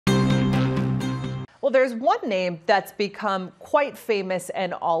Well, there's one name that's become quite famous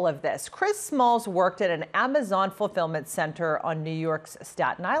in all of this. Chris Smalls worked at an Amazon fulfillment center on New York's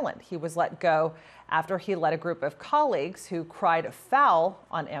Staten Island. He was let go after he led a group of colleagues who cried foul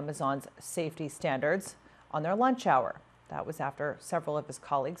on Amazon's safety standards on their lunch hour. That was after several of his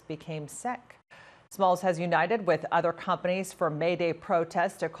colleagues became sick. Smalls has united with other companies for May Day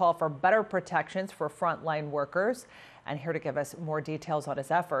protests to call for better protections for frontline workers. And here to give us more details on his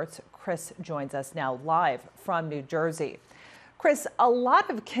efforts, Chris joins us now live from New Jersey. Chris, a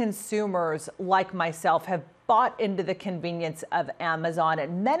lot of consumers like myself have bought into the convenience of Amazon,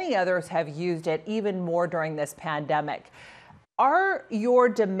 and many others have used it even more during this pandemic. Are your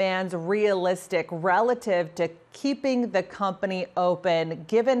demands realistic relative to keeping the company open,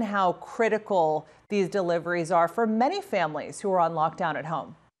 given how critical these deliveries are for many families who are on lockdown at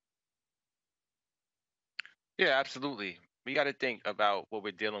home? Yeah, absolutely. We got to think about what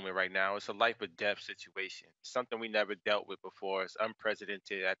we're dealing with right now. It's a life or death situation, something we never dealt with before. It's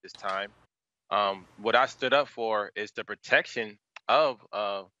unprecedented at this time. What I stood up for is the protection of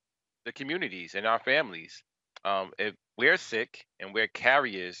the communities and our families. If we're sick and we're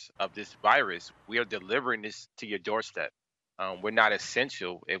carriers of this virus, we are delivering this to your doorstep. We're not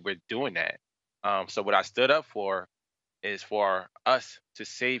essential if we're doing that. So, what I stood up for is for us to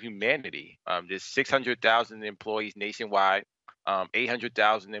save humanity. There's 600,000 employees nationwide,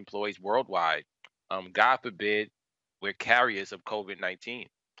 800,000 employees worldwide. God forbid we're carriers of COVID-19.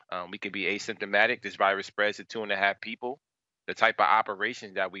 We could be asymptomatic. This virus spreads to 2.5 people. The type of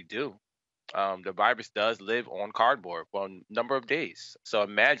operations that we do, the virus does live on cardboard for a number of days. So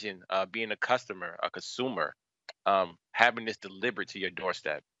imagine being a customer, a consumer, having this delivered to your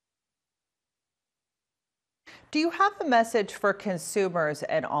doorstep. Do you have a message for consumers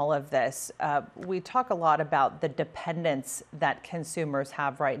in all of this? We talk a lot about the dependence that consumers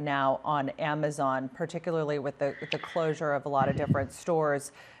have right now on Amazon, particularly with the closure of a lot of different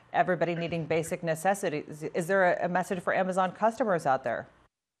stores, everybody needing basic necessities. Is there a message for Amazon customers out there?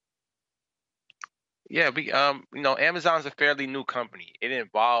 Yeah, Amazon's a fairly new company. It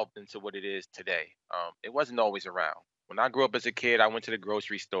evolved into what it is today. It wasn't always around. When I grew up as a kid, I went to the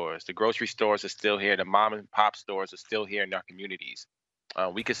grocery stores. The grocery stores are still here. The mom and pop stores are still here in our communities.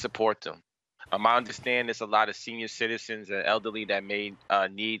 We can support them. I understand there's a lot of senior citizens and elderly that may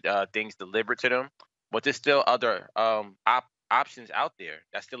need things delivered to them, but there's still other options out there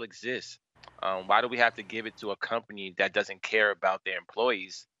that still exist. Why do we have to give it to a company that doesn't care about their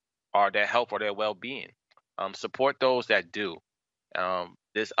employees or their health or their well-being? Support those that do.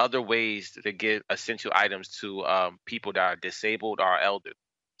 There's other ways to give essential items to people that are disabled or elder.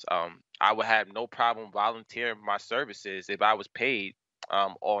 I would have no problem volunteering my services if I was paid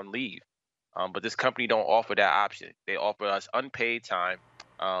on leave. But this company don't offer that option. They offer us unpaid time.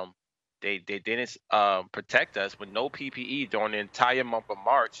 Um, they didn't protect us with no PPE during the entire month of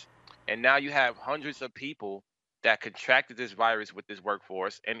March, and now you have hundreds of people that contracted this virus with this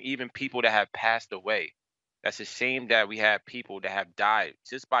workforce, and even people that have passed away. That's a shame that we have people that have died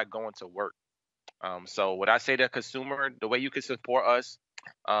just by going to work. So, what I say to a consumer, the way you can support us,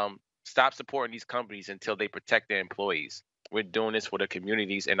 stop supporting these companies until they protect their employees. We're doing this for the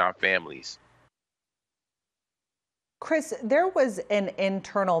communities and our families. Chris, there was an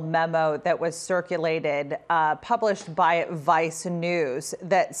internal memo that was circulated, published by Vice News,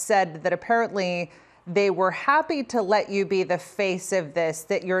 that said that apparently they were happy to let you be the face of this,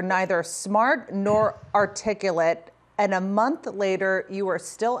 that you're neither smart nor articulate. And a month later, you are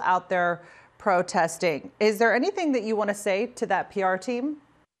still out there protesting. Is there anything that you want to say to that PR team?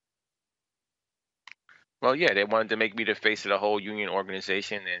 Well, yeah, they wanted to make me the face of the whole union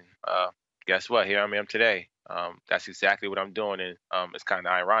organization, and guess what? Here I am today. That's exactly what I'm doing, and it's kind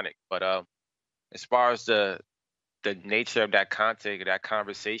of ironic. But as far as the nature of that content, that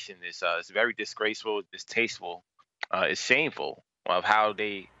conversation is it's very disgraceful, distasteful, it's shameful of how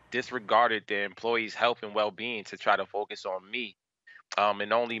they disregarded their employees' health and well-being to try to focus on me,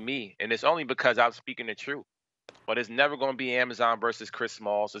 and only me, and it's only because I'm speaking the truth. But it's never going to be Amazon versus Chris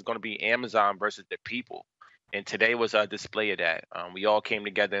Smalls. It's going to be Amazon versus the people. And today was a display of that. We all came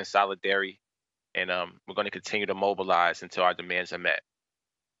together in solidarity, and we're going to continue to mobilize until our demands are met.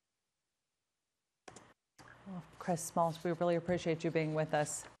 Chris Smalls, we really appreciate you being with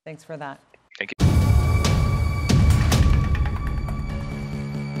us. Thanks for that.